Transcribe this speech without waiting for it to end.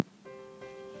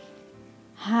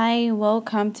Hi,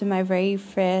 welcome to my very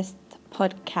first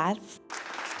podcast.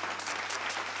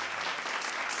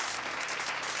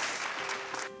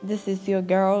 This is your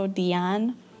girl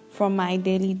Diane from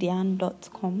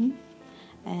mydailydiane.com,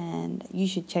 and you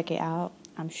should check it out.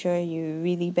 I'm sure you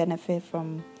really benefit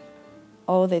from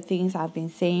all the things I've been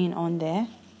saying on there.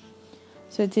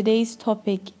 So today's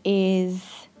topic is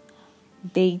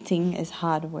dating is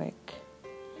hard work.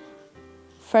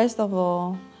 First of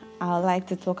all, I would like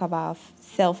to talk about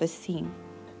self-esteem.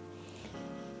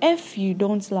 If you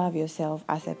don't love yourself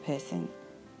as a person,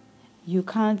 you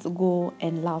can't go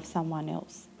and love someone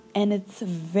else. And it's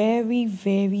very,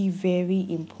 very, very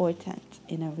important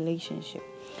in a relationship.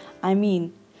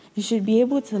 You should be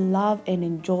able to love and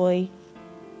enjoy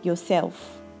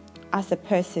yourself as a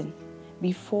person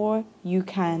before you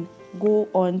can go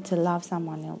on to love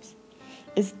someone else.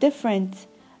 It's different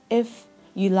if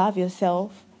you love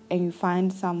yourself and you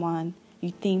find someone you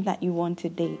think that you want to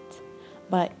date.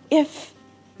 But if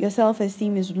your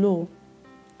self-esteem is low,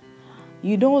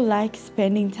 you don't like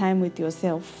spending time with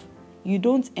yourself, you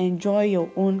don't enjoy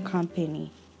your own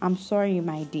company, I'm sorry,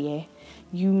 my dear.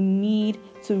 You need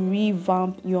to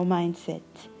revamp your mindset.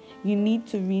 You need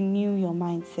to renew your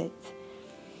mindset.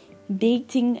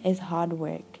 Dating is hard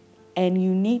work, and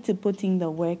you need to put in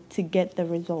the work to get the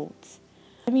results.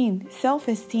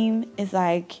 Self-esteem is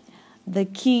like the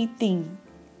key thing.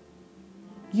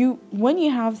 When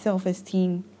you have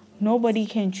self-esteem, nobody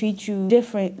can treat you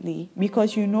differently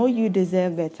because you know you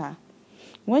deserve better.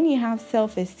 When you have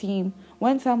self-esteem,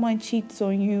 when someone cheats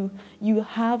on you, you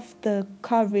have the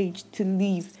courage to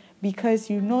leave because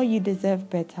you know you deserve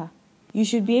better. You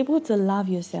should be able to love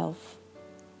yourself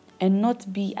and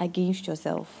not be against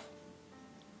yourself.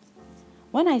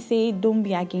 When I say don't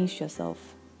be against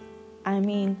yourself,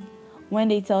 when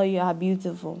they tell you are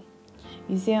beautiful,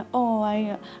 you say,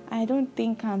 I don't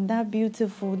think I'm that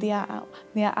beautiful. There are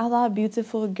other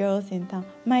beautiful girls in town.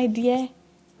 My dear,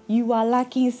 you are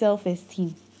lacking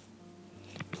self-esteem.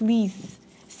 Please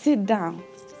sit down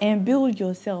and build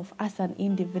yourself as an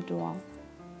individual.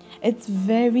 It's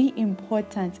very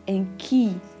important and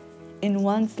key in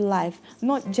one's life,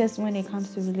 not just when it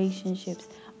comes to relationships,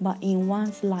 but in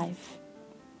one's life.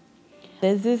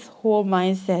 There's this whole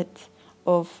mindset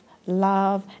of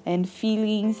love and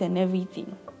feelings and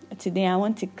everything. Today I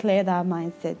want to clear that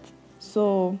mindset.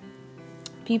 So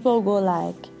people go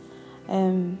like,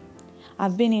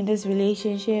 I've been in this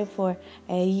relationship for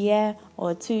a year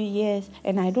or 2 years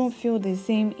and I don't feel the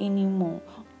same anymore.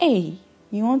 Hey,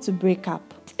 you want to break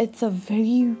up. It's a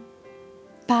very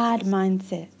bad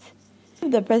mindset.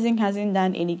 If the person hasn't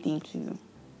done anything to you,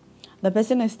 the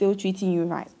person is still treating you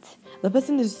right. The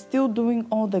person is still doing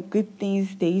all the good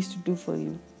things they used to do for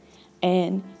you,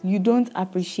 and you don't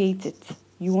appreciate it.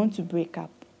 You want to break up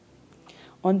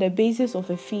on the basis of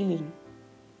a feeling.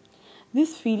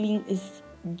 This feeling is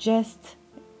just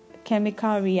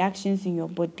chemical reactions in your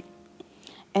body,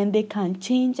 and they can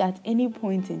change at any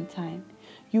point in time.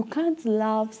 You can't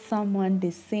love someone the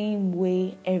same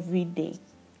way every day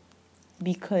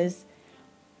because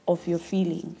of your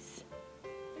feelings.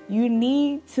 You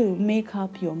need to make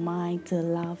up your mind to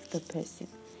love the person.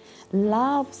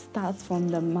 Love starts from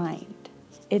the mind.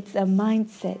 It's a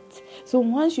mindset. So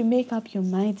once you make up your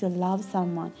mind to love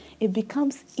someone, it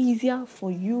becomes easier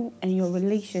for you and your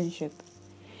relationship.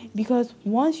 Because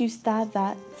once you start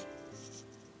that,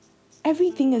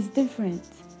 everything is different.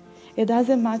 It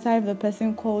doesn't matter if the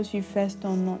person calls you first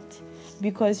or not.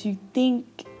 Because you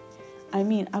think,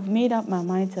 I've made up my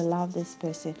mind to love this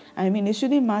person. It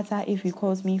shouldn't matter if he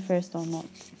calls me first or not.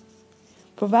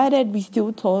 Provided we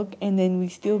still talk and then we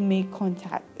still make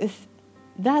contact.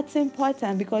 That's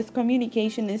important because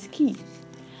communication is key.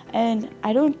 And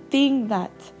I don't think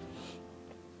that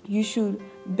you should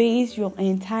base your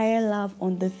entire love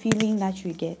on the feeling that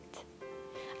you get.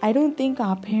 I don't think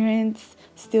our parents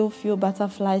still feel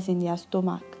butterflies in their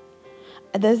stomach.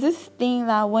 There's this thing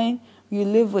that when you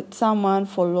live with someone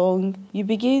for long, you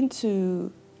begin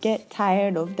to get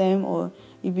tired of them or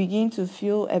you begin to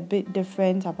feel a bit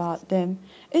different about them.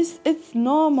 It's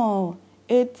normal.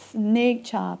 It's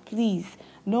nature. Please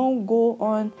don't go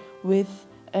on with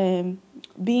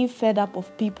being fed up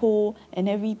of people and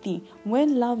everything.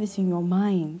 When love is in your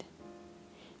mind,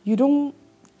 you don't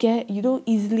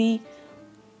easily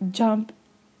jump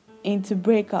into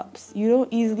breakups. You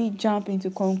don't easily jump into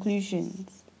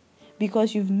conclusions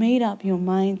because you've made up your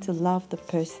mind to love the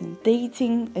person.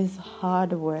 Dating is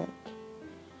hard work.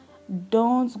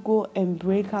 Don't go and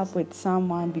break up with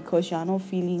someone because you are not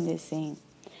feeling the same.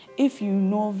 If you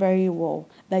know very well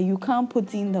that you can't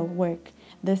put in the work,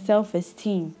 the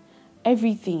self-esteem,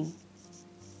 everything,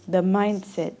 the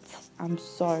mindset, I'm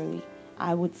sorry.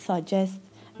 I would suggest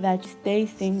that you stay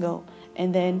single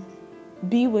and then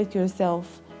be with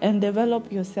yourself and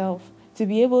develop yourself to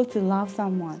be able to love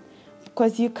someone.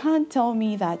 Because you can't tell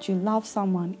me that you love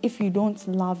someone if you don't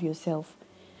love yourself.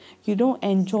 You don't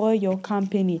enjoy your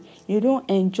company. You don't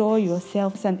enjoy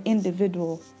yourself as an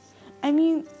individual. I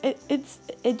mean,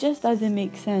 it just doesn't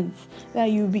make sense that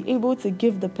you'll be able to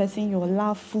give the person your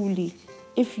love fully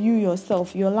if you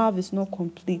yourself, your love is not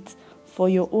complete for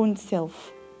your own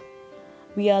self.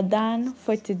 We are done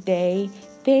for today.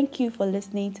 Thank you for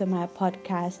listening to my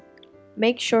podcast.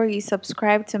 Make sure you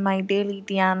subscribe to my Daily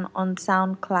Dian on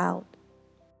SoundCloud.